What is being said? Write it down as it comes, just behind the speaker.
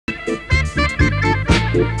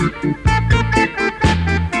Well,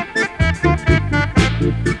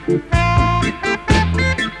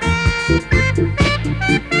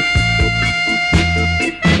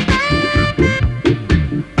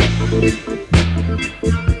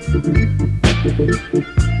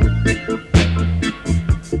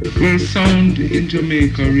 sound in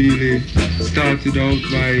Jamaica really started out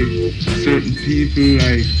by certain people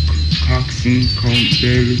like Coxsone, Count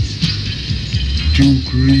Bells,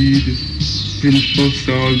 Duke Reid, Prince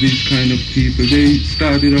Buster, all these kind of people. They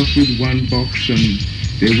started off with one box and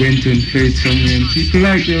they went and played somewhere, and people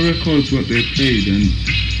liked their records, what they played, and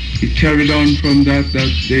it carried on from that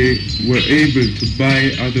they were able to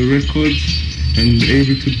buy other records and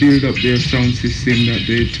able to build up their sound system that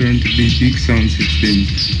they turned to be big sound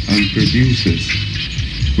systems and producers.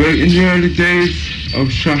 Well, in the early days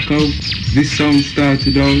of Shaka, this sound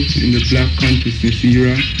started out in the Black Consciousness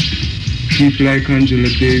era. People like Angela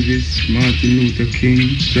Davis, Martin Luther King,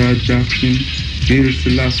 George Jackson, Haile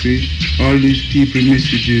Selassie, all these people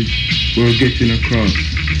messages were getting across.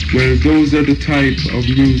 Well, those are the type of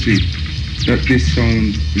music that this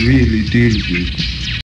sound really deals with.